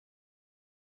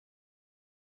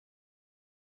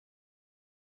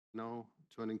Now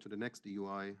turning to the next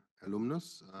EUI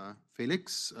alumnus,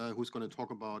 Felix, who's going to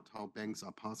talk about how banks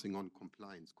are passing on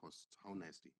compliance costs. How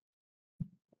nasty.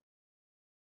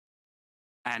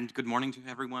 And good morning to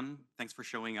everyone. Thanks for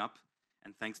showing up.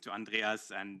 And thanks to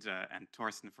Andreas and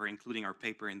Thorsten for including our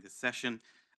paper in this session.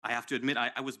 I have to admit,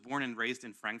 I was born and raised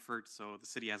in Frankfurt, so the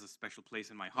city has a special place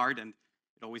in my heart, and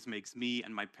it always makes me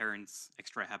and my parents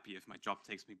extra happy if my job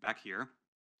takes me back here.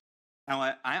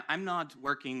 Now, I'm not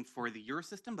working for the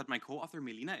Eurosystem, but my co-author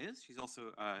Melina is. She's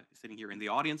also sitting here in the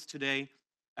audience today,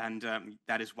 and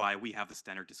that is why we have the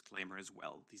standard disclaimer as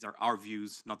well. These are our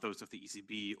views, not those of the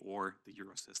ECB or the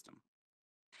Eurosystem.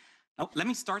 Now, let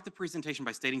me start the presentation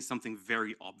by stating something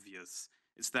very obvious.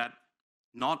 It's that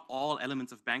not all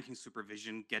elements of banking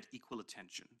supervision get equal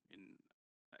attention in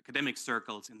academic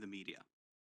circles, in the media.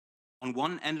 On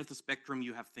one end of the spectrum,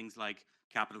 you have things like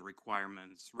capital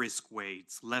requirements, risk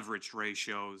weights, leverage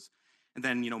ratios. And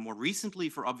then, more recently,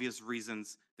 for obvious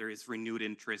reasons, there is renewed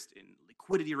interest in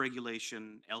liquidity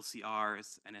regulation,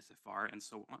 LCRs, NSFR, and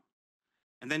so on.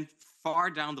 And then far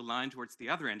down the line towards the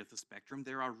other end of the spectrum,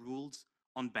 there are rules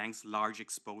on banks' large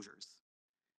exposures.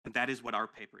 And that is what our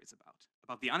paper is about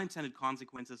the unintended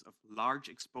consequences of large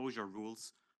exposure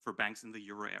rules for banks in the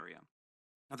euro area.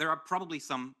 Now, there are probably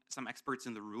some experts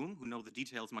in the room who know the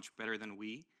details much better than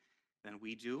we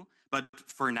do. But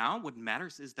for now, what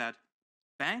matters is that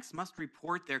banks must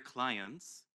report their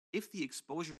clients if the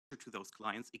exposure to those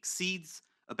clients exceeds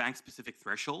a bank-specific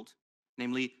threshold,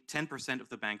 namely 10% of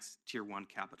the bank's Tier 1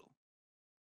 capital.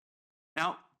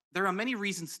 Now, there are many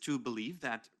reasons to believe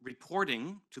that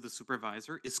reporting to the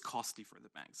supervisor is costly for the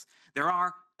banks. There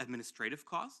are administrative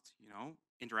costs,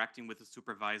 interacting with the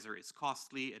supervisor is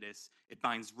costly, it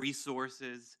binds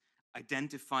resources,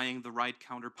 identifying the right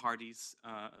counterparties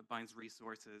binds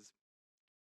resources.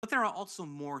 But there are also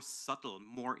more subtle,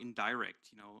 more indirect,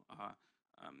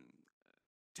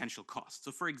 potential costs.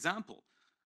 So for example,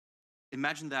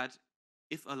 imagine that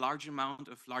if a large amount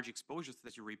of large exposures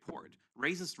that you report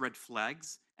raises red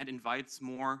flags and invites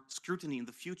more scrutiny in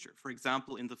the future, for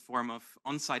example, in the form of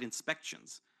on-site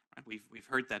inspections. Right? We've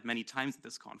heard that many times at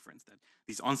this conference, that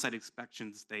these on-site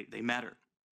inspections, they matter.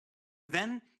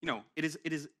 Then, it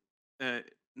is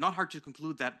not hard to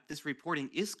conclude that this reporting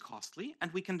is costly,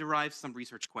 and we can derive some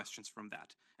research questions from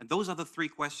that. And those are the three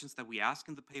questions that we ask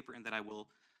in the paper and that I will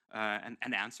and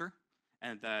answer,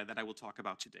 and that I will talk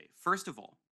about today. First of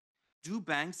all, do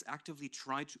banks actively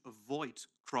try to avoid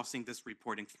crossing this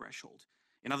reporting threshold?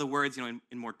 In other words, in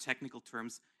more technical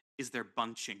terms, is there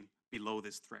bunching below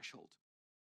this threshold?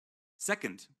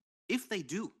 Second, if they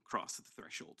do cross the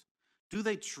threshold, do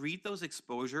they treat those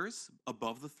exposures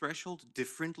above the threshold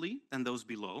differently than those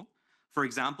below? For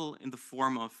example, in the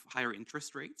form of higher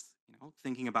interest rates,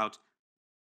 thinking about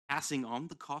passing on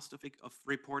the cost of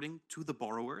reporting to the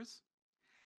borrowers.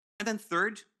 And then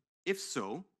third, if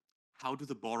so, how do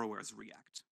the borrowers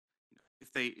react?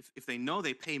 If they know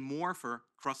they pay more for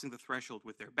crossing the threshold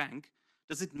with their bank,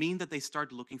 does it mean that they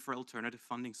start looking for alternative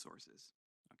funding sources?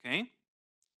 Okay.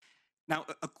 Now,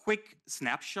 a quick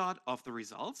snapshot of the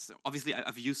results. Obviously,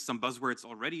 I've used some buzzwords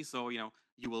already, so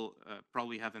you will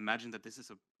probably have imagined that this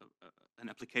is an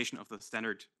application of the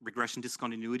standard regression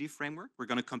discontinuity framework. We're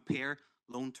going to compare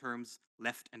loan terms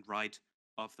left and right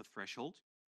of the threshold.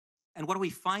 And what we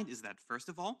find is that, first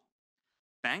of all,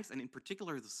 banks, and in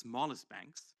particular the smallest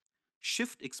banks,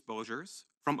 shift exposures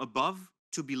from above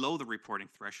to below the reporting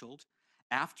threshold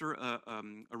after a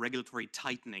regulatory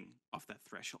tightening of that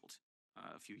threshold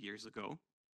a few years ago.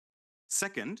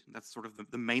 Second, that's sort of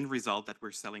the main result that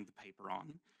we're selling the paper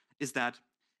on, is that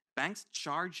banks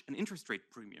charge an interest rate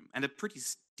premium, and a pretty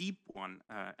steep one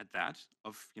at that,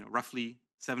 of roughly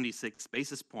 76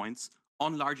 basis points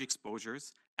on large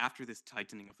exposures after this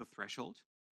tightening of the threshold.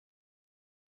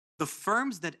 The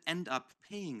firms that end up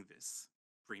paying this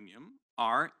premium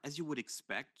are, as you would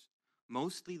expect,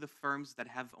 mostly the firms that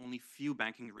have only few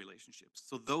banking relationships.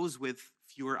 So those with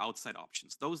fewer outside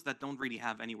options, those that don't really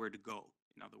have anywhere to go,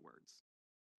 in other words.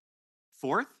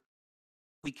 Fourth,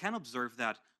 we can observe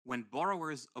that when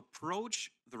borrowers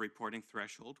approach the reporting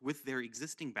threshold with their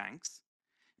existing banks,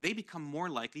 they become more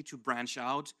likely to branch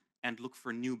out and look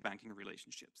for new banking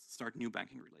relationships, start new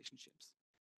banking relationships.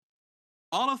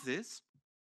 All of this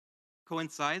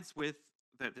coincides with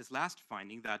this last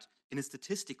finding that in a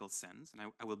statistical sense,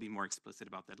 and I will be more explicit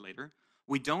about that later,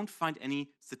 we don't find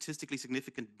any statistically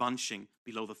significant bunching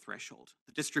below the threshold.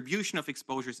 The distribution of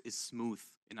exposures is smooth,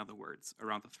 in other words,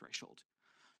 around the threshold.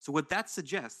 So what that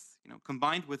suggests,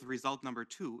 combined with result number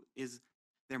 2, is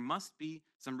there must be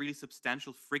some really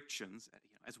substantial frictions,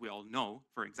 as we all know,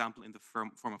 for example, in the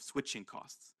form of switching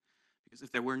costs. Because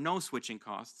if there were no switching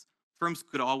costs, firms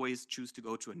could always choose to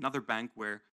go to another bank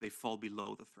where they fall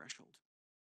below the threshold.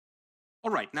 All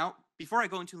right, now, before I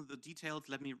go into the details,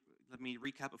 let me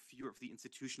recap a few of the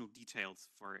institutional details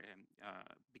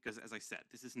because as I said,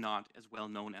 this is not as well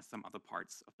known as some other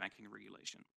parts of banking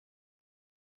regulation.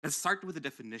 Let's start with the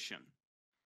definition.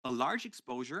 A large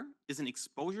exposure is an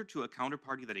exposure to a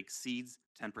counterparty that exceeds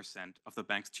 10% of the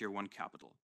bank's Tier 1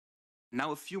 capital.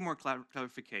 Now, a few more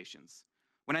clarifications.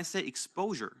 When I say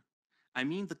exposure, I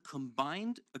mean the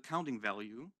combined accounting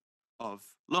value of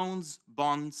loans,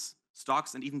 bonds,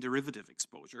 stocks, and even derivative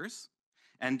exposures.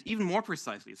 And even more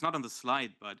precisely, it's not on the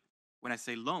slide, but when I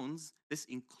say loans, this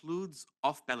includes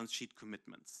off-balance sheet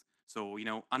commitments. So,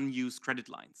 unused credit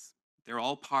lines. They're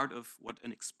all part of what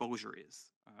an exposure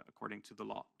is, according to the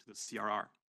law, to the CRR.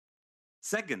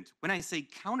 Second, when I say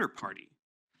counterparty,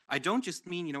 I don't just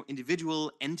mean,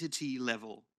 individual entity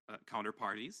level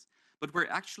counterparties, but we're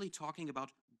actually talking about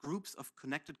groups of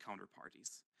connected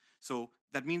counterparties. So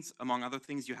that means, among other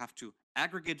things, you have to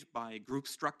aggregate by group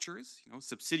structures,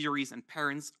 subsidiaries and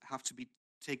parents have to be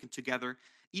taken together.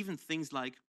 Even things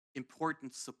like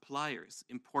important suppliers,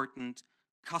 important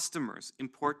customers,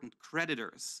 important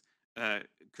creditors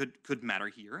could matter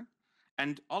here.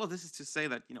 And all of this is to say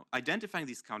that, identifying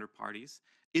these counterparties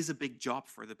is a big job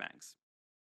for the banks.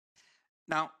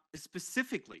 Now,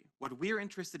 specifically, what we're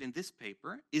interested in this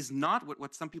paper is not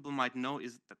what some people might know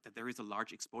is that there is a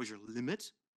large exposure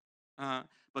limit,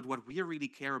 but what we really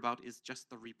care about is just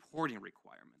the reporting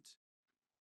requirement.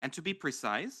 And to be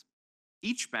precise,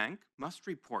 each bank must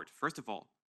report, first of all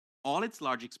its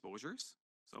large exposures,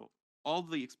 so all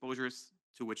the exposures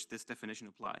to which this definition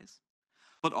applies,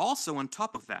 but also on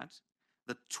top of that,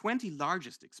 the 20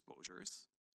 largest exposures,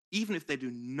 even if they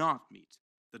do not meet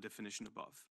the definition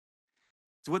above.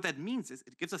 So what that means is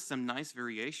it gives us some nice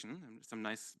variation and some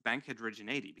nice bank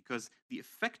heterogeneity because the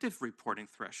effective reporting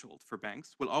threshold for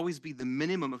banks will always be the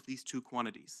minimum of these two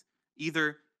quantities,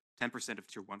 either 10% of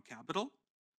Tier 1 capital,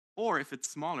 or if it's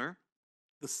smaller,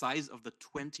 the size of the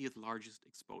 20th largest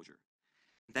exposure.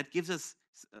 That gives us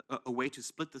a way to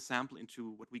split the sample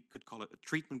into what we could call a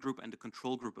treatment group and a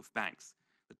control group of banks.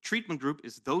 The treatment group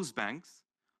is those banks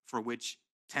for which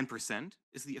 10%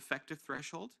 is the effective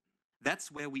threshold.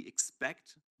 That's where we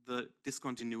expect the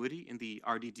discontinuity in the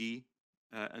RDD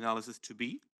analysis to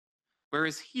be.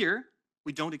 Whereas here,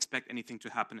 we don't expect anything to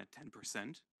happen at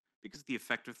 10% because the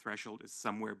effective threshold is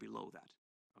somewhere below that,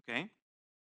 okay?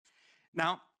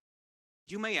 Now,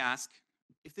 you may ask,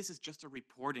 if this is just a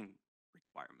reporting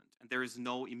requirement and there is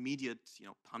no immediate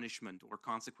punishment or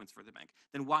consequence for the bank,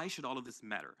 then why should all of this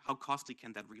matter? How costly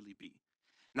can that really be?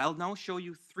 And I'll now show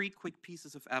you 3 quick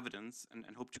pieces of evidence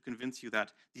and hope to convince you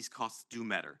that these costs do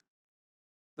matter.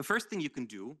 The first thing you can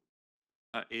do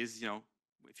is,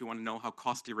 if you want to know how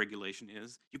costly regulation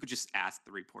is, you could just ask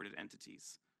the reported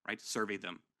entities, right? Survey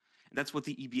them. And that's what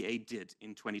the EBA did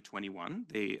in 2021.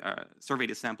 They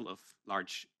surveyed a sample of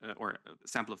a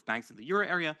sample of banks in the euro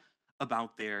area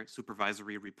about their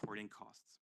supervisory reporting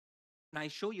costs. And I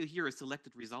show you here a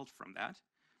selected result from that,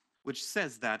 which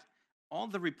says that all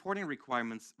the reporting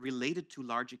requirements related to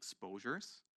large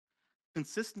exposures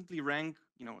consistently rank,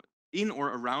 in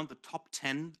or around the top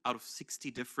 10 out of 60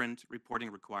 different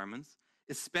reporting requirements,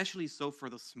 especially so for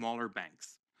the smaller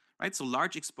banks, right? So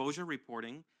large exposure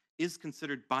reporting is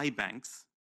considered by banks,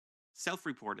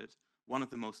 self-reported, one of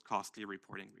the most costly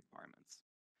reporting requirements.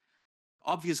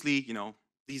 Obviously,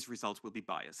 these results will be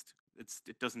biased.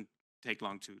 It doesn't take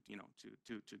long to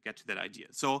get to that idea.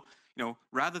 So,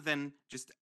 rather than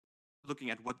just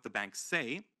looking at what the banks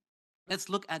say, let's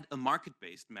look at a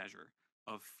market-based measure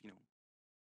of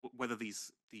whether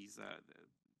these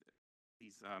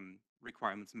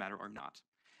requirements matter or not.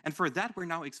 And for that, we're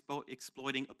now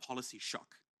exploiting a policy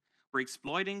shock. We're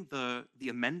exploiting the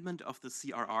amendment of the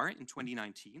CRR in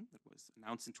 2019, that was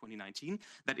announced in 2019,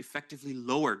 that effectively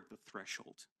lowered the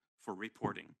threshold for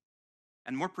reporting.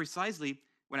 And more precisely,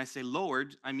 when I say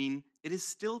lowered, I mean it is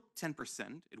still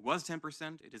 10%. It was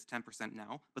 10%, it is 10%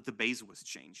 now, but the base was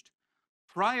changed.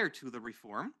 Prior to the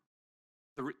reform,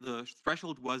 the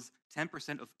threshold was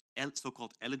 10% of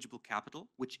so-called eligible capital,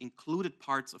 which included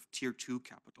parts of Tier 2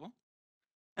 capital.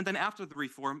 And then after the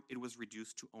reform, it was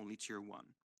reduced to only Tier 1.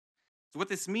 So what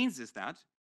this means is that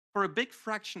for a big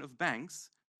fraction of banks,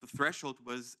 the threshold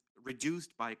was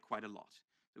reduced by quite a lot.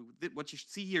 So what you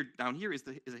see here down here is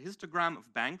a histogram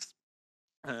of banks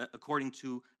according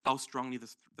to how strongly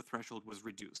the threshold was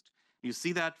reduced. You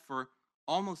see that for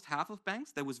almost half of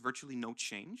banks, there was virtually no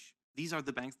change. These are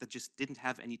the banks that just didn't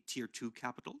have any Tier 2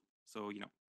 capital, so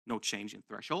no change in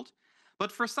threshold.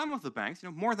 But for some of the banks,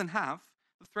 more than half,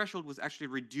 the threshold was actually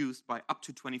reduced by up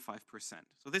to 25%.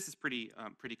 So this is pretty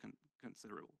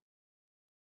considerable.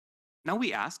 Now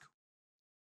we ask,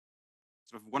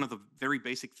 sort of one of the very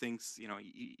basic things,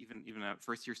 even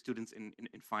first-year students in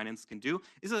finance can do,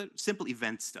 is a simple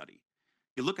event study.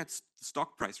 You look at the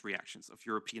stock price reactions of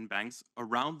European banks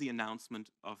around the announcement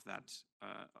of that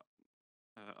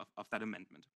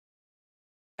amendment.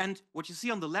 And what you see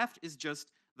on the left is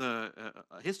just the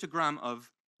histogram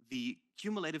of the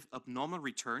cumulative abnormal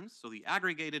returns, so the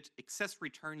aggregated excess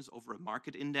returns over a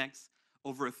market index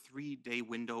over a 3-day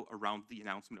window around the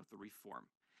announcement of the reform.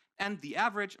 And the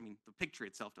average, I mean, the picture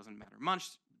itself doesn't matter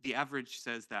much. The average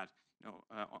says that,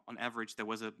 on average, there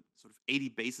was a sort of 80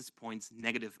 basis points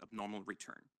negative abnormal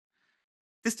return.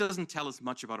 This doesn't tell us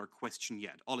much about our question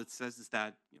yet. All it says is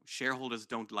that shareholders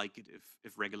don't like it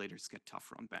if regulators get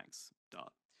tougher on banks. Duh.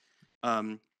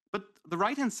 But the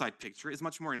right-hand side picture is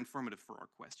much more informative for our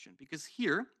question, because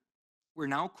here we're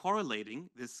now correlating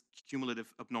this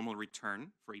cumulative abnormal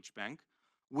return for each bank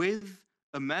with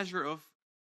a measure of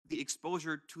the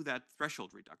exposure to that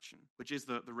threshold reduction, which is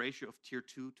the ratio of tier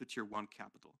 2 to tier 1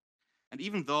 capital. And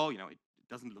even though it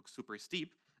doesn't look super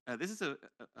steep, this is a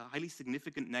highly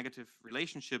significant negative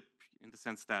relationship in the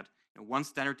sense that one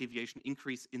standard deviation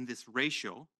increase in this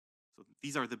ratio, so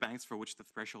these are the banks for which the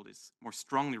threshold is more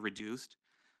strongly reduced,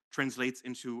 translates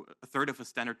into a third of a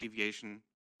standard deviation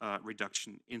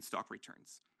reduction in stock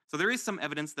returns. So there is some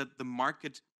evidence that the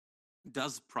market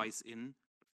does price in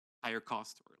higher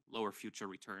cost or lower future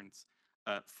returns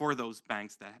for those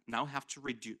banks that now have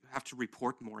to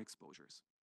report more exposures.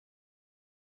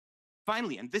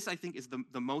 Finally, and this I think is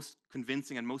the most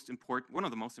convincing and one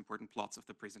of the most important plots of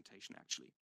the presentation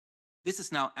actually. This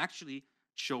is now actually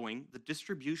showing the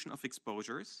distribution of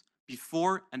exposures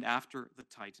before and after the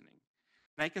tightening.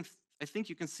 And I think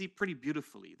you can see pretty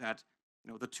beautifully that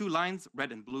the two lines,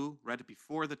 red and blue, red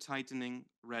before the tightening,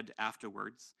 red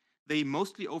afterwards, they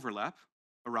mostly overlap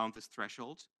around this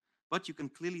threshold, but you can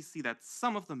clearly see that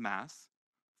some of the mass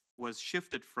was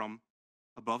shifted from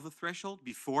above the threshold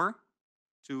before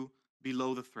to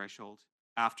below the threshold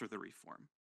after the reform.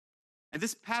 And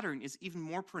this pattern is even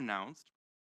more pronounced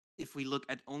if we look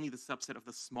at only the subset of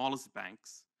the smallest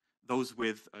banks, those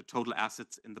with total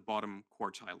assets in the bottom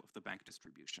quartile of the bank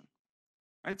distribution.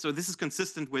 Right? So this is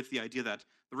consistent with the idea that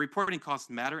the reporting costs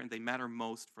matter and they matter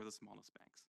most for the smallest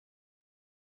banks.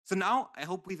 So now I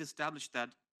hope we've established that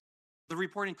the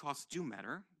reporting costs do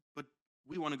matter, but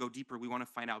we want to go deeper. We want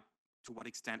to find out to what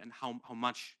extent and how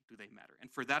much do they matter.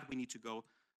 And for that, we need to go,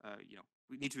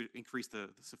 we need to increase the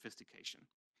sophistication.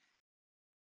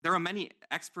 There are many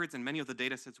experts and many of the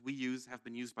data sets we use have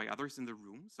been used by others in the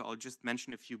room. So I'll just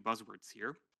mention a few buzzwords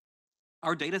here.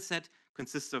 Our data set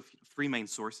consists of 3 main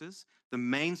sources. The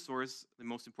main source, the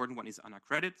most important one, is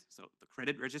AnaCredit, so the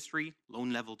credit registry,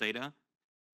 loan level data.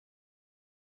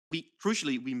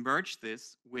 Crucially, we merge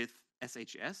this with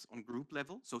SHS on group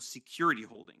level, so security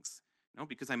holdings.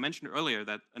 Because I mentioned earlier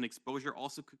that an exposure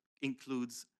also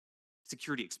includes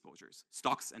security exposures,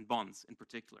 stocks and bonds in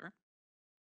particular.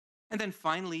 And then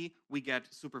finally, we get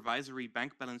supervisory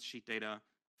bank balance sheet data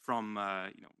from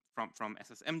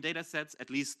SSM data sets, at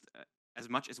least as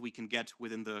much as we can get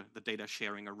within the data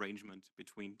sharing arrangement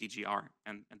between DGR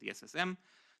and the SSM.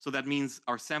 So that means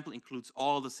our sample includes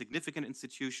all the significant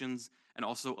institutions and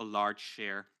also a large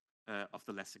share of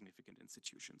the less significant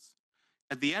institutions.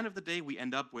 At the end of the day, we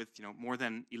end up with more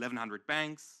than 1,100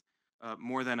 banks,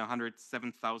 more than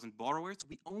 107,000 borrowers.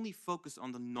 We only focus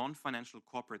on the non-financial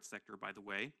corporate sector, by the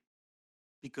way,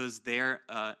 because there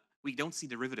we don't see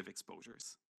derivative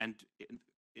exposures. And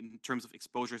in terms of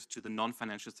exposures to the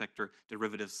non-financial sector,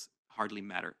 derivatives hardly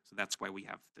matter. So that's why we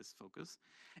have this focus.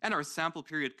 And our sample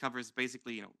period covers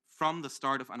basically from the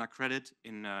start of AnaCredit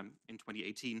in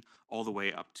 2018 all the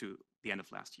way up to the end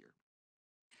of last year.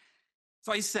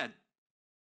 So I said,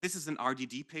 this is an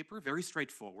RDD paper, very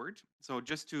straightforward. So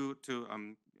just to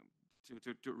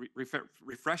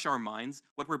refresh our minds,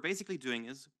 what we're basically doing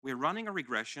is we're running a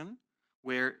regression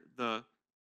where the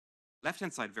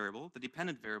left-hand side variable, the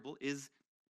dependent variable, is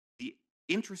the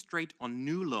interest rate on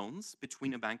new loans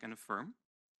between a bank and a firm.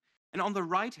 And on the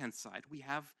right-hand side, we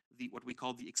have what we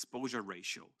call the exposure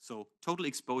ratio. So total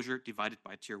exposure divided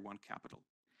by tier 1 capital.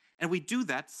 And we do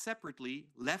that separately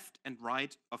left and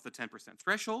right of the 10%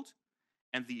 threshold.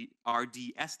 And the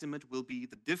RD estimate will be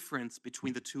the difference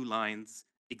between the 2 lines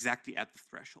exactly at the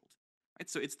threshold. Right?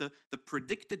 So it's the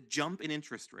predicted jump in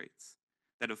interest rates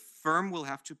that a firm will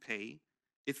have to pay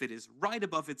if it is right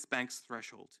above its bank's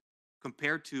threshold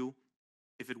compared to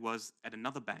if it was at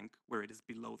another bank where it is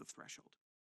below the threshold.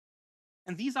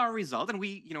 And these are a result, and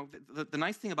we, the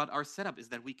nice thing about our setup is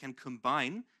that we can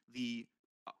combine the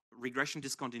regression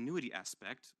discontinuity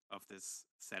aspect of this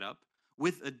setup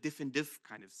with a diff and diff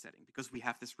kind of setting, because we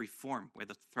have this reform where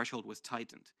the threshold was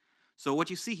tightened. So what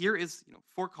you see here is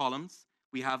 4 columns.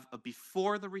 We have a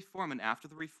before the reform and after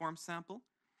the reform sample,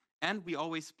 and we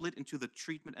always split into the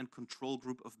treatment and control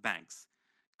group of banks.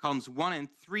 Columns 1 and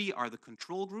 3 are the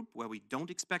control group, where we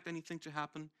don't expect anything to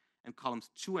happen, and columns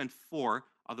 2 and 4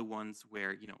 are the ones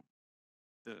where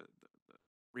the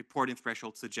reporting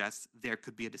threshold suggests there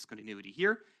could be a discontinuity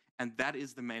here, and that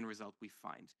is the main result we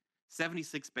find.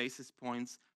 76 basis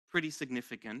points, pretty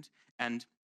significant, and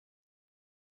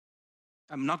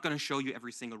I'm not going to show you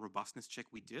every single robustness check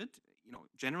we did.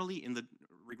 Generally in the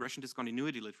regression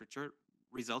discontinuity literature,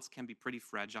 results can be pretty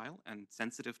fragile and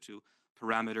sensitive to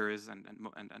parameters and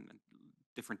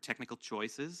different technical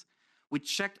choices. We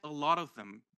checked a lot of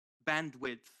them,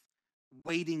 bandwidth,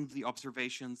 weighting the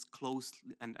observations close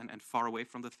and far away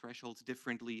from the thresholds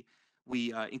differently.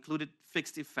 We included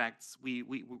fixed effects. We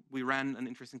ran an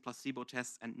interesting placebo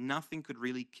test, and nothing could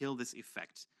really kill this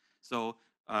effect. So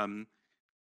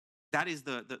that is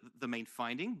the main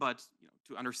finding. But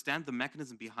to understand the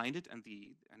mechanism behind it and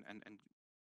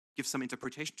give some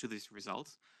interpretation to these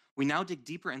results, we now dig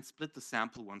deeper and split the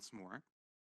sample once more,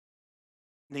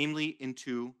 namely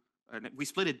into we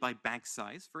split it by bank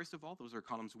size, first of all. Those are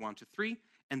columns 1 to 3.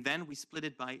 And then we split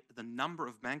it by the number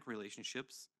of bank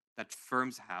relationships that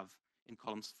firms have in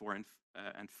columns 4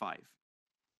 and 5.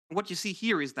 And what you see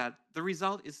here is that the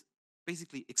result is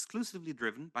basically exclusively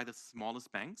driven by the smallest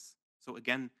banks. So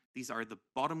again, these are the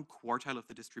bottom quartile of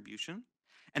the distribution.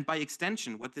 And by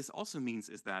extension, what this also means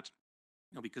is that,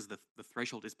 because the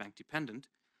threshold is bank dependent,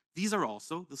 these are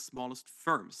also the smallest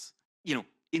firms,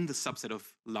 in the subset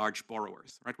of large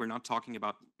borrowers, right? We're not talking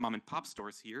about mom and pop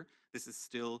stores here. This is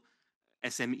still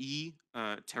SME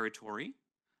territory,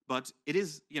 but it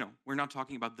is, we're not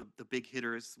talking about the big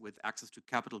hitters with access to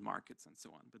capital markets and so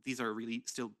on, but these are really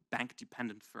still bank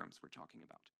dependent firms we're talking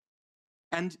about.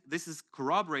 And this is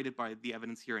corroborated by the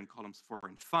evidence here in columns 4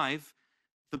 and 5.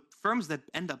 The firms that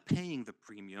end up paying the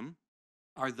premium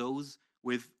are those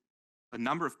with a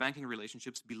number of banking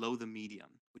relationships below the median,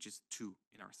 which is 2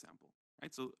 in our sample.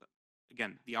 Right? So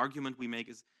again, the argument we make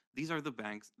is these are the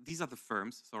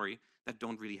firms, that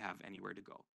don't really have anywhere to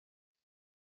go.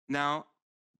 Now,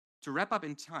 to wrap up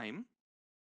in time,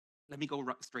 let me go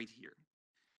straight here.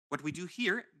 What we do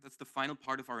here, that's the final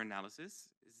part of our analysis,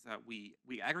 is that we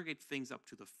aggregate things up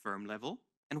to the firm level,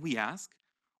 and we ask,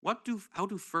 how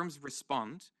do firms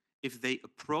respond if they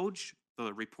approach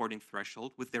the reporting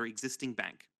threshold with their existing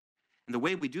bank? And the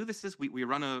way we do this is we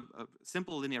run a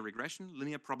simple linear regression,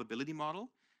 linear probability model.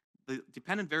 The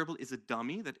dependent variable is a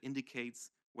dummy that indicates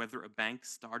whether a bank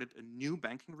started a new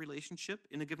banking relationship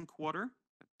in a given quarter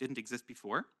that didn't exist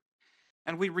before.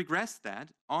 And we regress that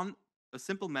on a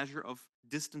simple measure of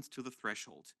distance to the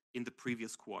threshold in the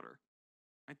previous quarter,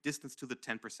 right? Distance to the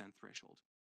 10% threshold.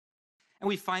 And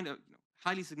we find a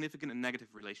highly significant and negative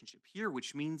relationship here,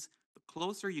 which means the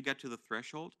closer you get to the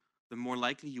threshold, the more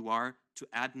likely you are to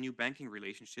add new banking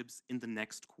relationships in the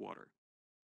next quarter,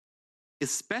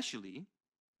 especially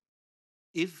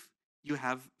if you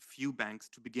have few banks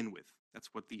to begin with.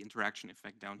 That's what the interaction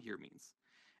effect down here means.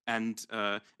 And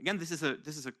again, this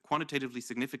is a quantitatively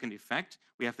significant effect.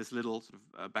 We have this little sort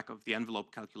of back of the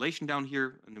envelope calculation down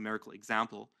here, a numerical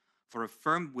example. For a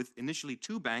firm with initially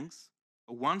 2 banks,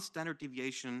 a 1 standard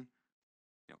deviation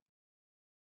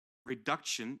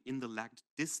reduction in the lagged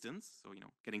distance, so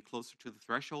getting closer to the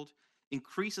threshold,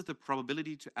 increases the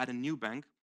probability to add a new bank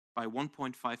by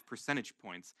 1.5 percentage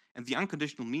points. And the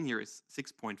unconditional mean here is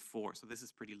 6.4, so this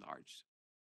is pretty large.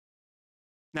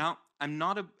 Now, I'm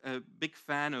not a big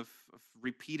fan of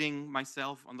repeating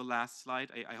myself on the last slide.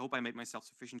 I hope I made myself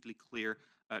sufficiently clear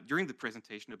during the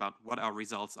presentation about what our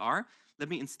results are. Let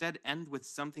me instead end with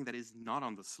something that is not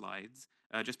on the slides,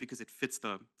 just because it fits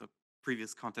the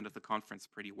previous content of the conference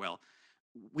pretty well.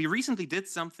 We recently did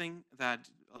something that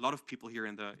a lot of people here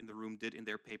in the room did in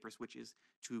their papers, which is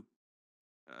to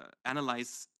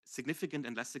analyze significant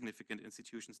and less significant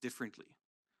institutions differently.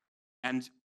 And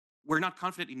we're not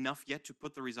confident enough yet to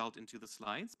put the result into the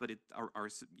slides, but our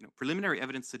preliminary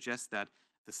evidence suggests that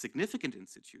the significant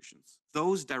institutions,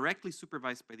 those directly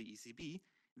supervised by the ECB,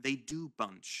 they do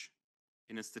bunch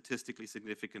in a statistically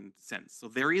significant sense. So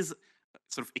there is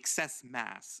sort of excess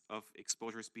mass of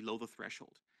exposures below the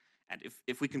threshold. And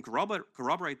if we can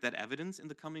corroborate that evidence in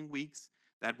the coming weeks,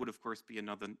 that would, of course, be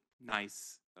another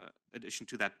nice addition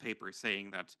to that paper,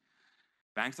 saying that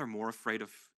banks are more afraid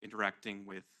of interacting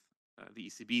with the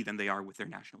ECB than they are with their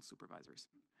national supervisors.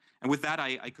 And with that,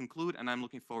 I conclude, and I'm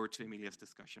looking forward to Emilia's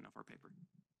discussion of our paper.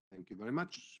 Thank you very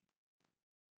much.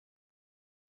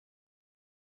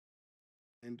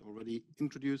 And already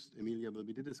introduced, Emilia will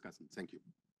be the discussant. Thank you.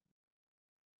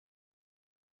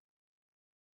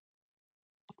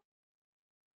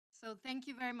 So thank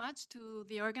you very much to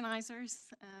the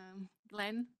organizers,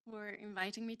 Glenn, for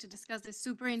inviting me to discuss this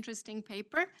super interesting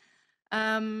paper.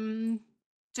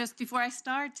 Just before I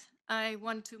start, I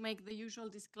want to make the usual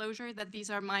disclosure that these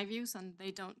are my views and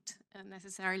they don't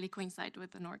necessarily coincide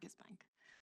with the Norges Bank.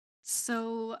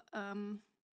 So,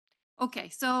 okay,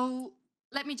 so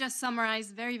let me just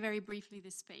summarize very, very briefly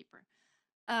this paper.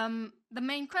 The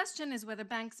main question is whether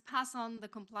banks pass on the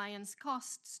compliance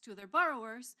costs to their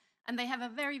borrowers, and they have a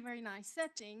very, very nice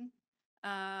setting,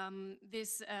 a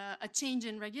change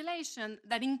in regulation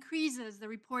that increases the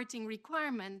reporting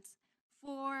requirements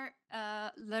for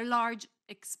the large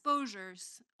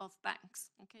exposures of banks.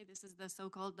 Okay, this is the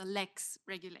so-called the Lex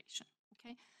regulation.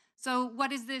 Okay, so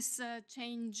what is this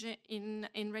change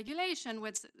in regulation?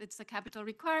 It's a capital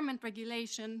requirement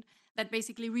regulation that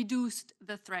basically reduced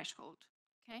the threshold.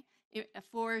 Okay,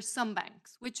 for some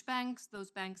banks. Which banks?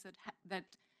 Those banks that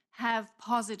have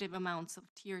positive amounts of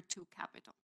tier 2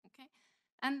 capital. Okay,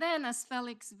 and then as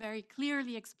Felix very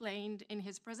clearly explained in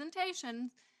his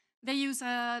presentation, they use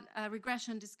a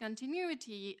regression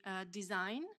discontinuity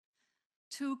design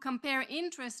to compare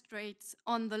interest rates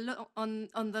on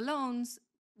the loans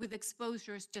with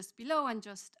exposures just below and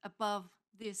just above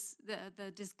this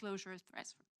the disclosure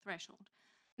threshold.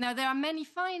 Now, there are many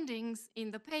findings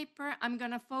in the paper. I'm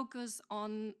going to focus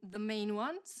on the main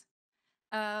ones,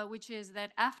 which is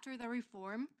that after the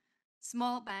reform,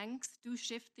 small banks do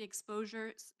shift the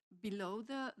exposures below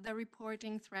the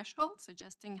reporting threshold,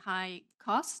 suggesting high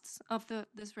costs of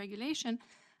this regulation.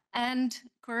 And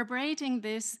corroborating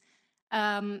this,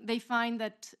 they find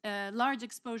that large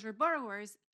exposure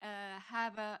borrowers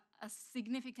have a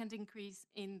significant increase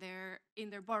in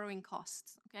their borrowing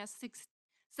costs. Okay,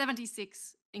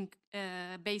 76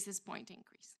 basis point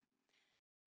increase.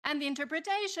 And the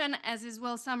interpretation, as is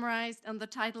well summarized on the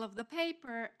title of the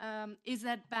paper, is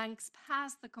that banks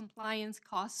pass the compliance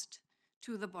cost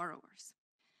to the borrowers.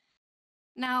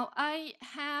 Now,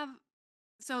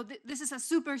 this is a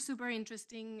super, super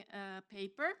interesting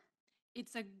paper.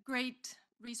 It's a great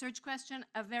research question,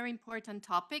 a very important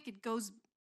topic. It goes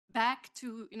back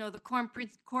to the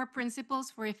core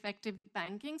principles for effective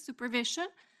banking supervision.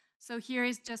 So here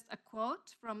is just a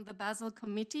quote from the Basel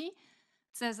Committee.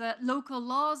 It says that local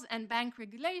laws and bank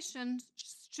regulations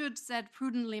should set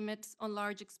prudent limits on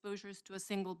large exposures to a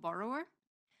single borrower.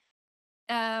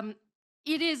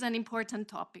 It is an important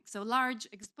topic. So large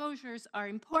exposures are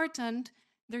important.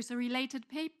 There's a related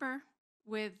paper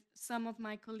with some of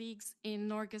my colleagues in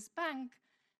Norges Bank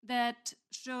that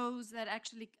shows that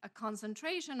actually a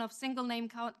concentration of single name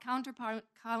counterparty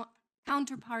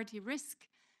risk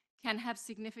can have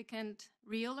significant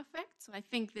real effects. So I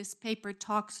think this paper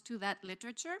talks to that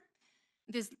literature.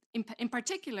 In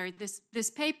particular, this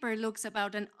paper looks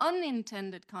about an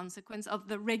unintended consequence of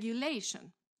the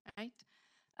regulation, right?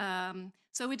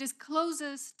 So it is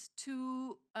closest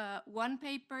to one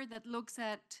paper that looks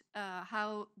at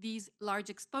how these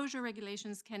large exposure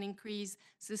regulations can increase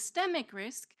systemic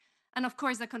risk. And of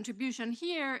course, the contribution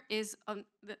here is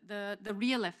the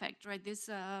real effect, right? This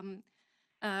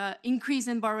increase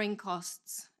in borrowing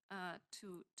costs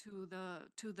to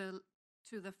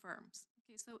the firms.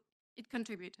 Okay, so it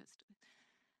contributes to it.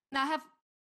 Now I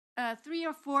have 3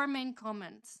 or 4 main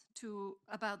comments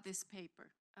about this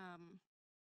paper.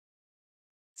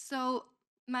 So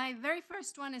my very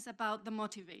first one is about the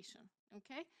motivation.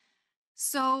 Okay,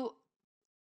 so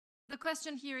the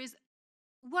question here is,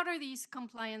 what are these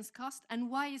compliance costs and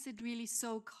why is it really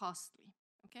so costly?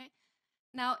 Okay.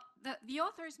 Now, the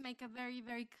authors make a very,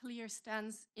 very clear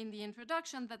stance in the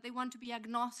introduction that they want to be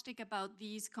agnostic about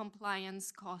these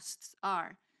compliance costs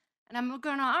are. And I'm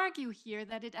going to argue here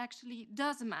that it actually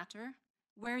does matter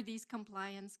where these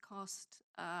compliance costs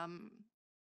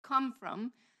come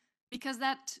from, because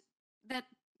that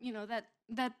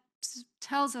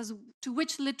tells us to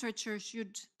which literature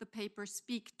should the paper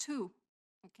speak to.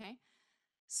 Okay,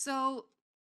 so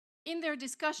in their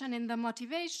discussion in the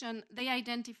motivation, they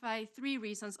identify 3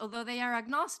 reasons. Although they are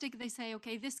agnostic, they say,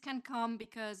 okay, this can come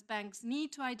because banks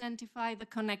need to identify the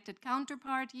connected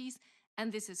counterparties,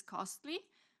 and this is costly,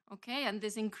 okay, and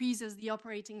this increases the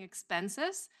operating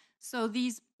expenses. So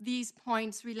these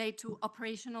points relate to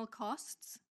operational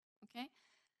costs, okay.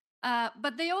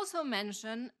 But they also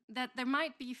mention that there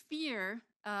might be fear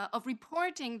of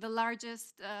reporting the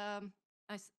largest,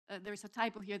 there's a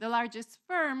typo here, the largest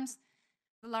firms,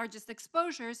 the largest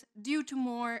exposures due to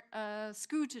more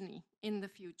scrutiny in the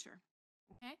future.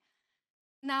 Okay.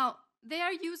 Now they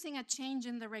are using a change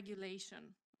in the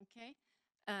regulation. Okay.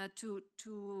 to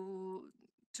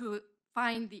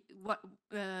find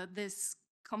this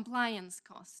compliance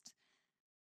cost.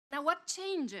 Now, what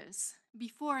changes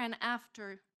before and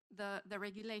after the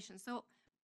regulation? So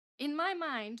in my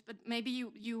mind, but maybe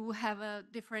you have a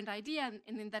different idea,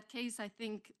 and in that case, I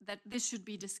think that this should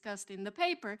be discussed in the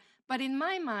paper. But in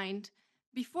my mind,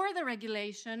 before the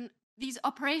regulation, these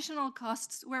operational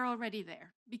costs were already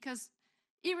there, because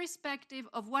irrespective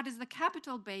of what is the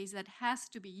capital base that has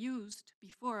to be used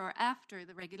before or after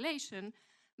the regulation,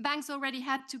 banks already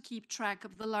had to keep track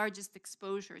of the largest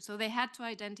exposure. So they had to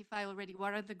identify already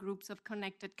what are the groups of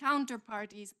connected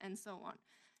counterparties and so on.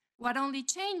 What only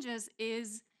changes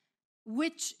is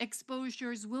which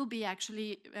exposures will be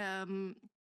actually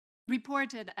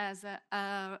reported as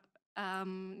a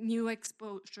new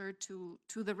exposure to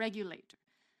the regulator.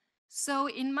 So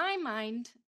in my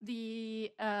mind,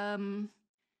 the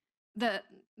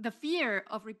fear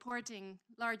of reporting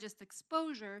largest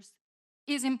exposures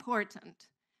is important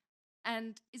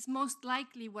and is most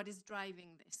likely what is driving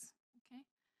this. Okay.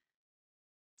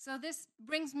 So this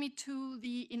brings me to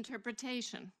the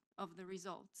interpretation of the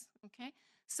results. Okay.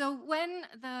 So when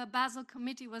the Basel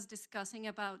Committee was discussing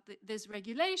about this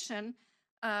regulation,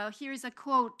 here's a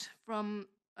quote from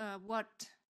what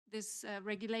this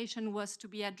regulation was to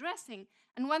be addressing.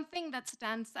 And one thing that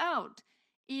stands out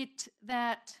is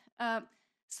that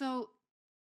so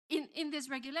in this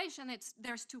regulation,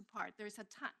 there's two parts.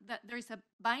 There's a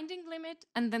binding limit,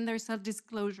 and then there's a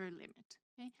disclosure limit.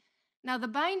 Okay? Now, the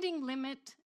binding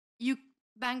limit,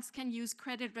 banks can use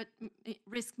credit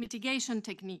risk mitigation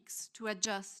techniques to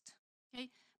adjust. Okay?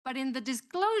 But in the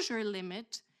disclosure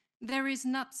limit, there is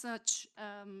not such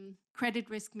credit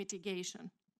risk mitigation.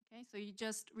 Okay? So you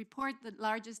just report the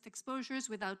largest exposures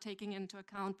without taking into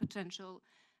account potential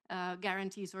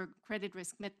guarantees or credit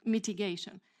risk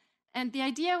mitigation. And the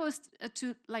idea was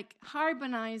to like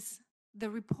harmonize the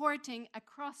reporting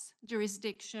across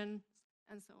jurisdiction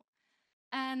and so on.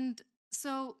 And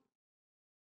so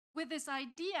with this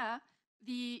idea,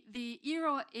 the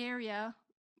euro area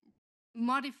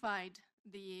modified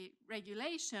the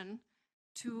regulation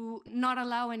to not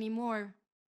allow anymore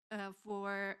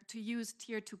to use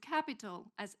Tier 2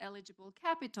 capital as eligible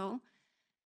capital.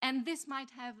 And this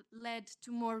might have led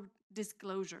to more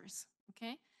disclosures.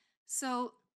 Okay,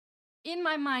 so in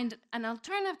my mind, an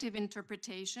alternative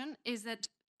interpretation is that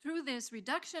through this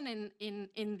reduction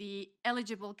in the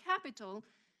eligible capital,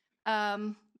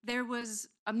 there was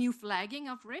a new flagging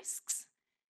of risks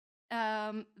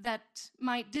that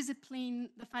might discipline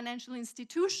the financial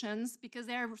institutions because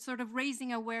they're sort of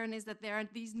raising awareness that there are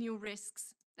these new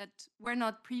risks that were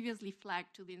not previously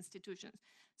flagged to the institutions.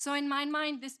 So in my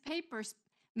mind, this paper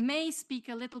may speak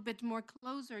a little bit more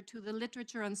closer to the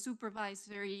literature on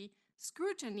supervisory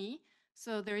scrutiny.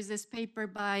 So there is this paper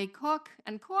by Koch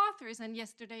and co-authors, and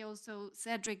yesterday also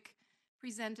Cedric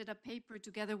presented a paper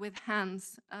together with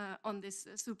Hans on this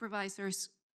supervisory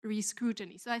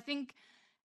scrutiny. So I think,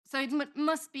 so it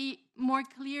must be more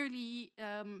clearly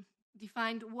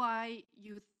defined why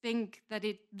you think that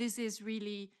this is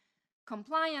really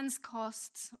compliance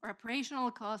costs or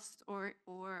operational costs or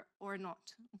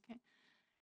not. Okay.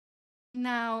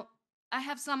 Now, I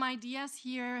have some ideas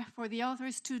here for the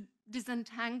authors to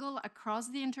disentangle across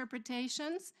the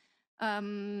interpretations.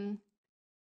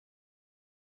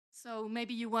 So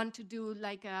maybe you want to do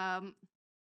like a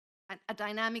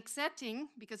dynamic setting,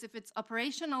 because if it's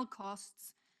operational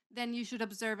costs, then you should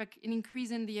observe an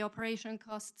increase in the operation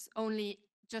costs only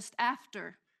just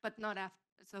after, but not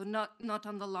after, so not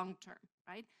on the long term,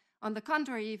 right? On the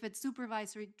contrary, if it's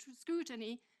supervisory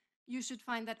scrutiny, you should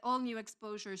find that all new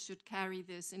exposures should carry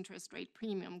this interest rate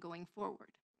premium going forward,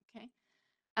 okay?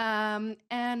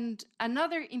 And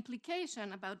another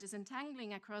implication about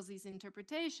disentangling across these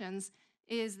interpretations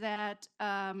is that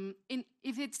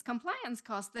if it's compliance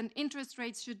costs, then interest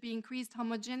rates should be increased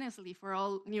homogeneously for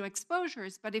all new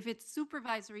exposures. But if it's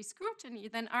supervisory scrutiny,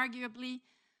 then arguably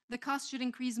the cost should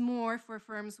increase more for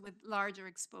firms with larger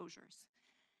exposures.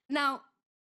 Now,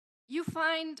 you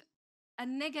find a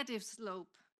negative slope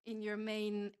in your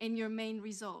main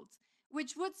results,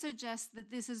 which would suggest that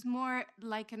this is more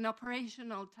like an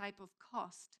operational type of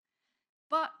cost.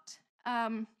 But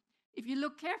if you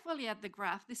look carefully at the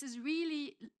graph, this is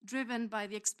really driven by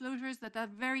the exposures that are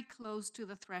very close to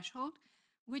the threshold,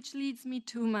 which leads me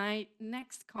to my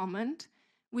next comment,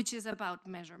 which is about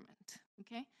measurement.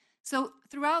 Okay, so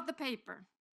throughout the paper,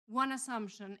 one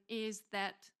assumption is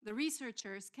that the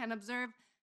researchers can observe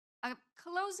a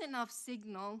close enough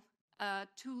signal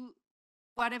to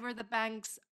whatever the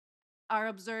banks are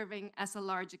observing as a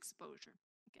large exposure.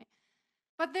 Okay,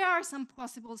 But there are some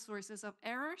possible sources of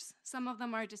errors. Some of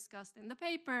them are discussed in the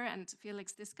paper, and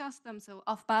Felix discussed them, so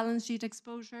off-balance sheet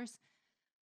exposures.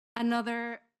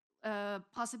 Another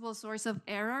possible source of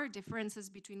error, differences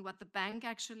between what the bank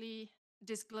actually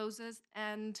discloses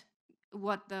and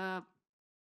what the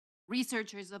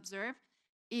researchers observe,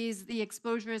 is the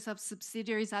exposures of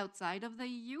subsidiaries outside of the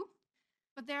EU.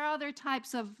 But there are other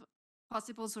types of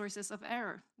possible sources of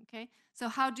error, okay? So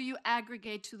how do you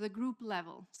aggregate to the group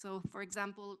level? So for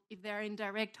example, if there are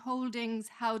indirect holdings,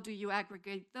 how do you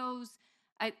aggregate those?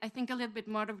 I think a little bit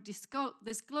more of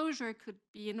disclosure could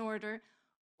be in order,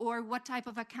 or what type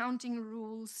of accounting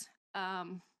rules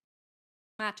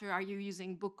matter? Are you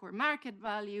using book or market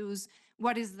values?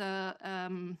 What is the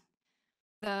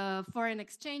foreign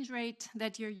exchange rate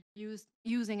that you're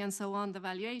using, and so on, the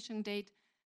valuation date?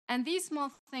 And these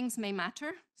small things may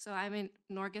matter. So I'm in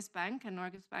Norges Bank, and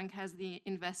Norges Bank has the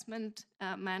investment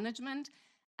management,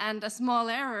 and a small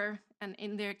error and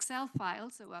in their Excel file,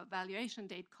 so a valuation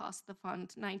date, cost the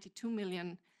fund $92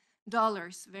 million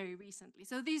very recently.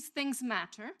 So these things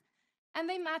matter. And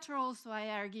they matter also, I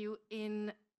argue,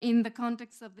 in the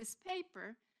context of this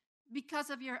paper because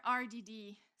of your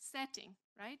RDD setting,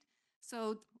 right?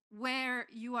 So where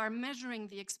you are measuring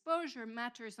the exposure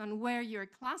matters on where you're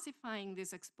classifying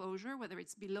this exposure, whether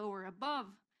it's below or above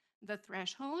the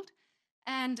threshold.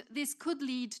 And this could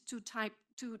lead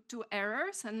to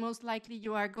errors, and most likely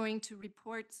you are going to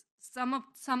report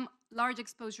some large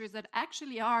exposures that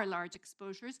actually are large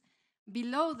exposures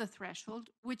below the threshold,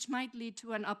 which might lead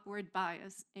to an upward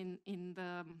bias in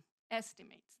the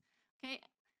estimates, okay?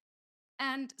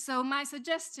 And so my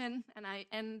suggestion, and I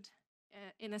end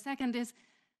in a second, is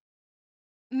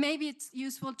maybe it's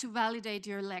useful to validate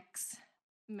your LEX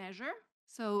measure.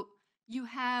 So you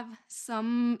have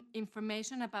some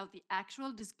information about the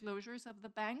actual disclosures of the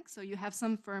bank. So you have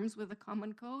some firms with the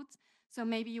common codes. So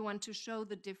maybe you want to show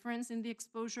the difference in the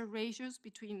exposure ratios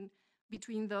between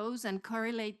those and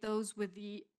correlate those with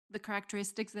the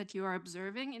characteristics that you are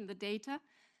observing in the data.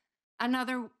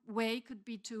 Another way could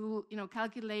be to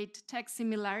calculate tax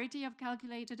similarity of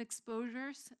calculated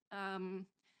exposures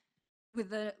with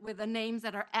the names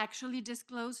that are actually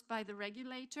disclosed by the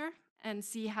regulator, and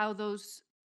see how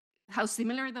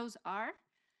similar those are,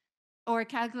 or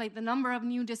calculate the number of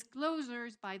new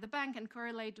disclosures by the bank and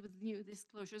correlate with new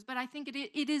disclosures. But I think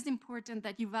it is important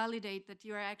that you validate that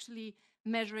you are actually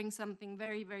measuring something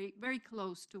very, very, very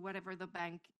close to whatever the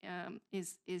bank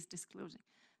is disclosing.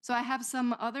 So I have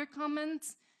some other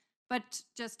comments, but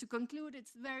just to conclude,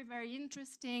 it's very, very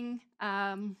interesting.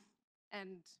 And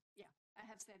yeah, I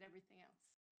have said everything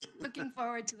else. Looking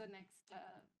forward to the next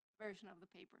version of the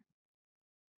paper.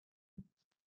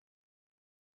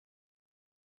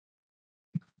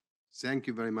 Thank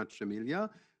you very much,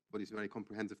 Emilia, for these very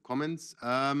comprehensive comments.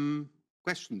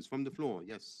 Questions from the floor?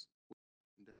 Yes.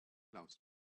 Klaus.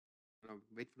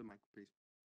 Wait for the mic, please.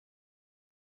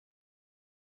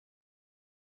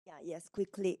 Yeah, yes,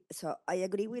 quickly. So I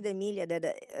agree with Emilia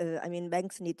that,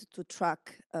 banks need to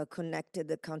track connected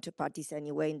counterparties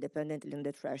anyway, independently on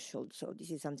the threshold. So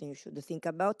this is something you should think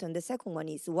about. And the second one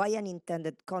is why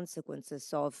unintended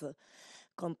consequences of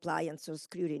compliance or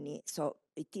scrutiny. So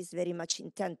it is very much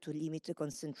intent to limit the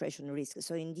concentration risk.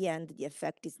 So in the end, the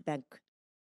effect is bank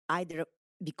either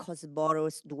because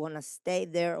borrowers do want to stay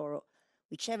there, or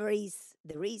whichever is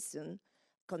the reason,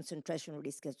 concentration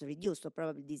risk has reduced. So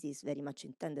probably this is very much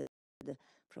intended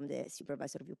from the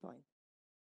supervisor viewpoint.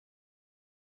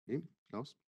 Okay,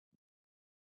 Klaus?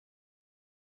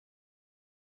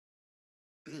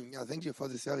 Yeah, thank you for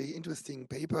this very interesting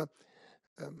paper.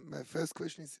 My first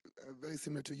question is very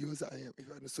similar to yours. If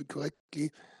I understood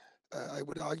correctly, I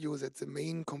would argue that the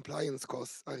main compliance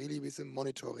costs are really with the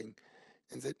monitoring.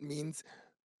 And that means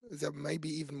there may be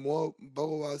even more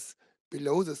borrowers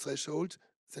below the threshold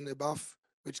than above,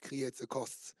 which creates the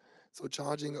costs. So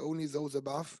charging only those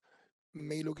above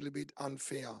may look a little bit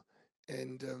unfair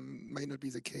and might not be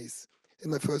the case.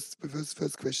 And my first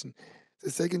question. The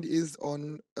second is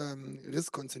on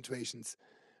risk concentrations.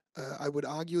 I would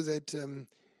argue that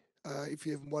if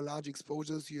you have more large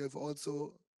exposures, you have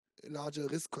also larger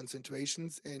risk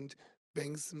concentrations, and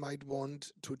banks might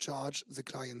want to charge the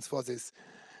clients for this.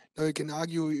 Now you can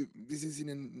argue this is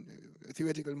in a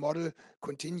theoretical model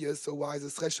continuous, so why the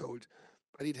threshold?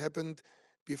 But it happened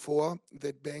before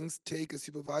that banks take a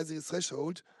supervisory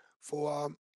threshold for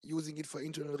using it for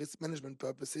internal risk management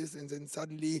purposes, and then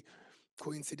suddenly,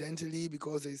 coincidentally,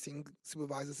 because they think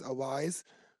supervisors are wise,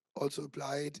 also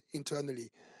apply it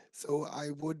internally. So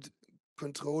I would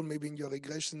control maybe in your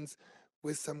regressions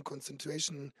with some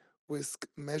concentration risk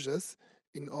measures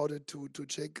in order to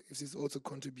check if this also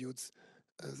contributes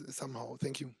somehow.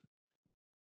 Thank you.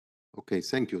 Okay,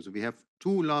 thank you. So we have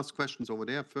two last questions over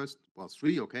there. First, well,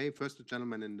 three, okay. First, the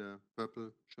gentleman in the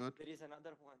purple shirt. There is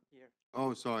another one here.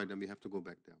 Oh, sorry, then we have to go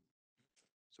back there.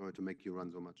 Sorry to make you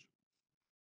run so much.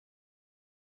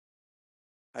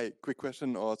 Hi, quick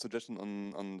question or suggestion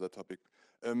on the topic.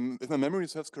 If my memory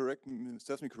serves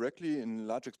me correctly, in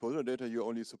large exposure data, you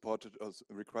only supported or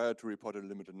required to report a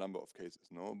limited number of cases,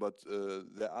 no? But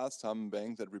there are some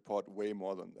banks that report way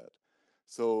more than that.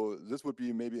 So this would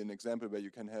be maybe an example where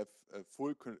you can have a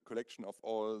full collection of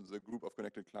all the group of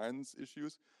connected clients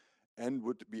issues and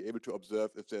would be able to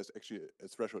observe if there's actually a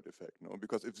threshold effect, no?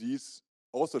 Because if these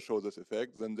also show this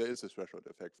effect, then there is a threshold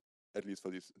effect, at least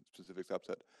for this specific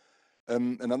subset.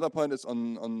 Another point is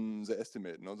on the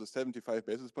estimate. No, the 75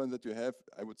 basis points that you have,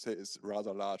 I would say, is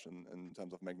rather large in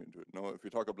terms of magnitude. No, if we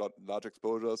talk about large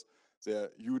exposures, they're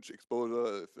huge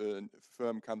exposure. If a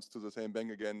firm comes to the same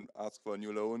bank again, asks for a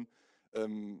new loan,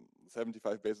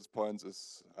 75 basis points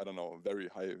is, I don't know, very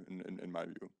high in my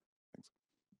view. Thanks.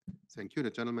 Thank you.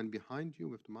 The gentleman behind you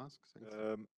with the mask.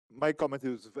 Thanks. My comment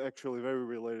is actually very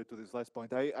related to this last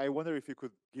point. I wonder if you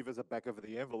could give us a back of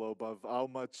the envelope of how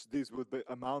much this would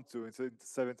amount to. And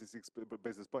 76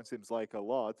 basis points seems like a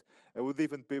lot. It would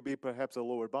even be perhaps a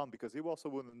lower bound, because you also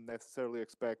wouldn't necessarily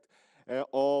expect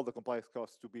all the compliance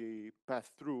costs to be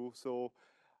passed through. So,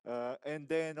 and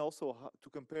then also to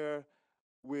compare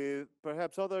with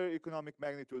perhaps other economic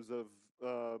magnitudes of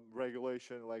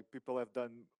regulation, like people have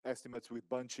done estimates with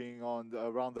bunching on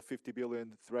around the 50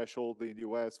 billion threshold in the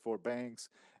US for banks,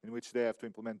 in which they have to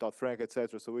implement Dodd-Frank,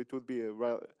 etc. So it would be a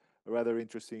rather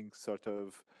interesting sort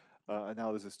of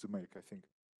analysis to make, I think.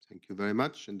 Thank you very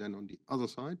much. And then on the other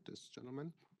side, this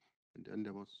gentleman, and then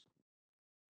there was.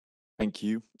 Thank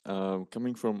you.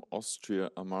 Coming from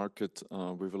Austria, a market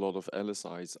with a lot of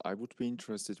LSIs, I would be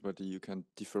interested whether you can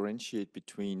differentiate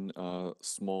between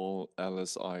small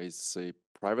LSIs, say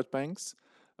private banks,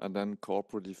 and then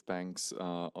cooperative banks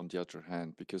on the other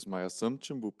hand, because my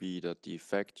assumption would be that the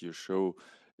effect you show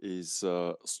is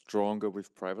stronger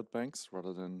with private banks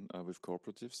rather than with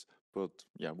cooperatives. But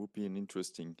yeah, would be an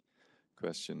interesting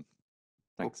question.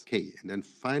 Thanks. Okay, and then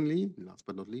finally, last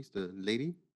but not least, the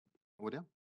lady over there.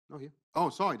 Oh, here. Oh,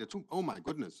 sorry, the two. Oh, my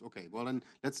goodness. Okay, well, then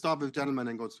let's start with gentleman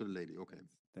and go to the lady. Okay.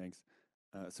 Thanks.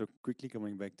 So quickly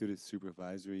coming back to the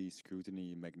supervisory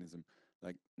scrutiny mechanism,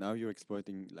 like now you're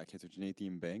exploiting like heterogeneity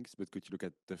in banks, but could you look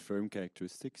at the firm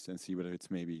characteristics and see whether it's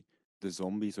maybe the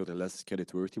zombies or the less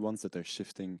creditworthy ones that are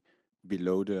shifting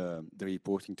below the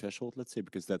reporting threshold, let's say,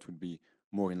 because that would be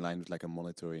more in line with like a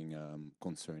monitoring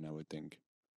concern, I would think.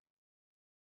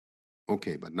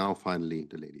 Okay, but now finally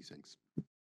the lady, thanks.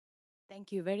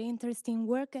 Thank you. Very interesting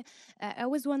work. I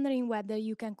was wondering whether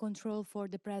you can control for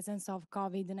the presence of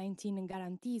COVID-19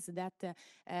 guarantees that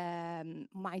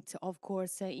might, of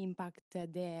course, impact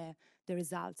the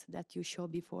results that you showed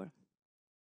before.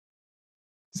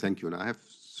 Thank you. And I have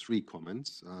three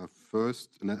comments.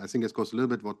 First, and I think this goes a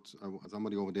little bit what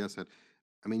somebody over there said.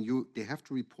 I mean, they have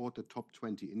to report the top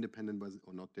 20 independent whether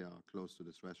or not they are close to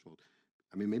the threshold.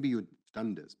 I mean, maybe you've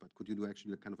done this, but could you do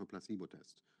actually kind of a placebo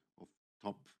test of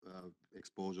top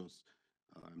exposures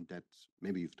that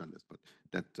maybe you've done this, but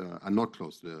that are not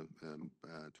close to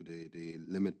the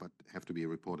limit, but have to be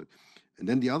reported. And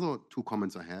then the other two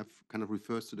comments I have kind of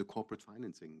refers to the corporate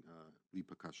financing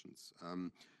repercussions.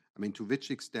 I mean, to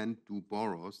which extent do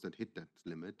borrowers that hit that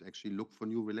limit actually look for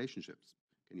new relationships?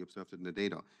 Can you observe that in the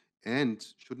data? And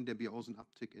shouldn't there be also an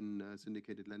uptick in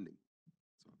syndicated lending?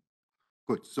 So,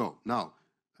 good. So now,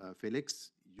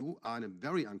 Felix, you are in a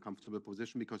very uncomfortable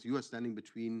position because you are standing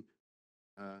between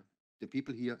the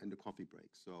people here and the coffee break.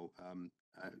 So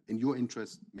in your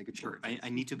interest, make it sure. short. I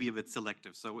need to be a bit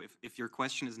selective. So if your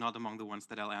question is not among the ones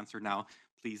that I'll answer now,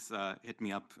 please hit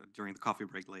me up during the coffee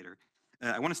break later.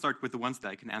 I want to start with the ones that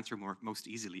I can answer most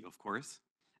easily, of course.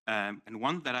 And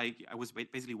one that I was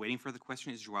basically waiting for the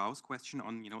question is Joao's question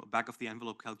on, back of the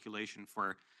envelope calculation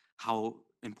for how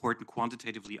important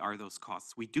quantitatively are those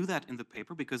costs. We do that in the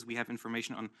paper because we have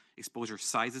information on exposure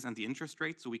sizes and the interest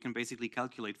rate. So we can basically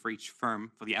calculate for each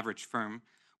firm, for the average firm,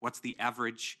 what's the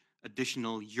average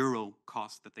additional euro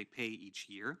cost that they pay each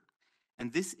year.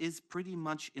 And this is pretty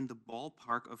much in the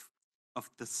ballpark of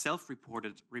the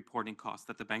self-reported reporting costs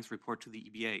that the banks report to the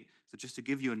EBA. So just to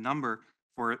give you a number,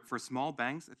 for small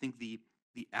banks, I think the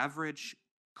average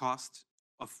cost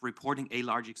of reporting a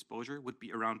large exposure would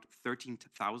be around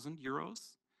 13,000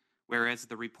 euros, whereas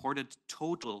the reported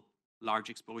total large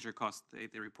exposure cost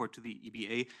they report to the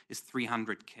EBA is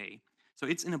 300K. So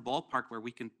it's in a ballpark where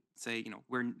we can say,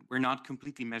 we're not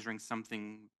completely measuring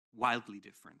something wildly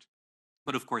different.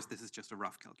 But of course, this is just a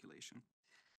rough calculation.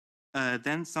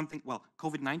 Then something, well,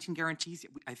 COVID-19 guarantees.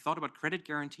 I thought about credit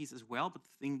guarantees as well, but the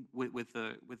thing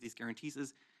with these guarantees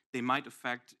is they might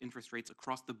affect interest rates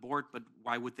across the board, but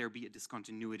why would there be a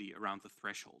discontinuity around the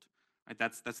threshold? Right?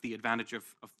 That's the advantage of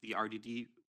the RDD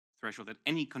threshold, that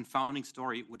any confounding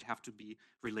story would have to be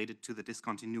related to the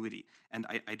discontinuity. And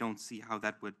I don't see how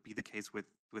that would be the case with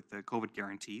the COVID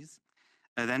guarantees.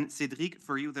 Then Cédric,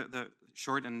 for you, the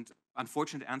short and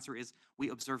unfortunate answer is we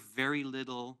observe very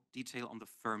little detail on the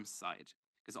firm side,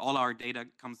 because all our data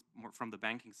comes more from the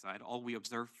banking side. All we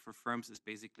observe for firms is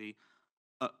basically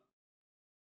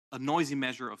a noisy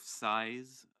measure of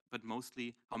size, but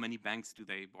mostly how many banks do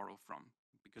they borrow from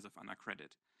because of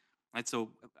unaccredited. Right,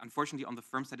 so unfortunately, on the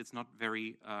firm side, it's not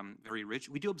very rich.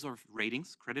 We do observe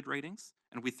ratings, credit ratings,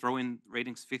 and we throw in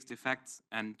ratings fixed effects,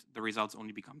 and the results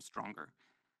only become stronger.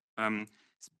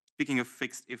 Speaking of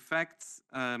fixed effects,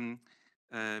 I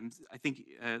think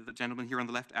the gentleman here on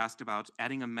the left asked about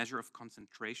adding a measure of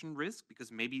concentration risk,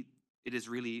 because maybe it is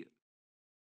really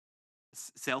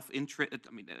self-interest,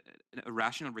 I mean, a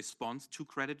rational response to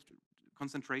credit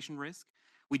concentration risk.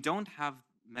 We don't have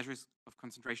measures of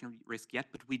concentration risk yet,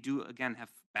 but we do, again, have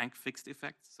bank fixed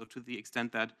effects. So to the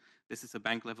extent that this is a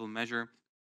bank level measure,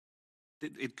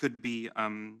 it could be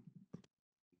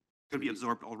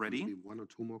absorbed already. Maybe one or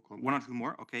two more comments. One or two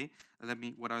more, okay.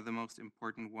 What are the most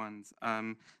important ones?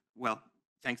 Well,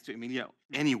 thanks to Emilia.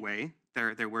 Anyway,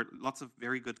 there were lots of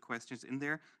very good questions in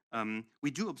there.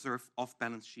 We do observe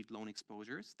off-balance sheet loan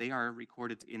exposures. They are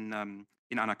recorded in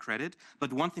unaccredited.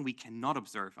 But one thing we cannot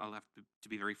observe, I'll have to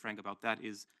be very frank about that,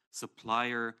 is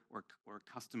supplier or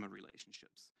customer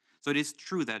relationships. So it is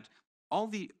true that all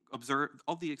the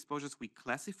exposures we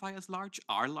classify as large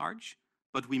are large,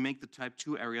 but we make the type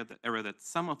 2 error that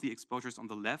some of the exposures on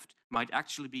the left might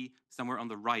actually be somewhere on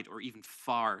the right, or even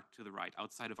far to the right,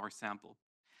 outside of our sample.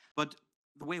 But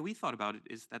the way we thought about it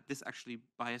is that this actually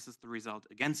biases the result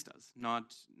against us,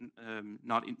 not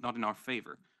in our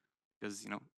favor. Because, you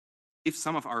know, if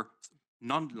some of our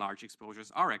non-large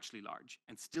exposures are actually large,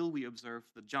 and still we observe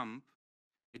the jump,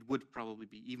 it would probably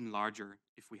be even larger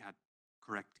if we had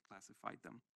correctly classified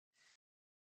them.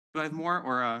 Do I have more,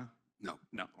 or? No.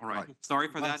 No, all right. Sorry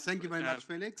for Well, that. thank you very much,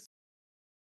 Felix.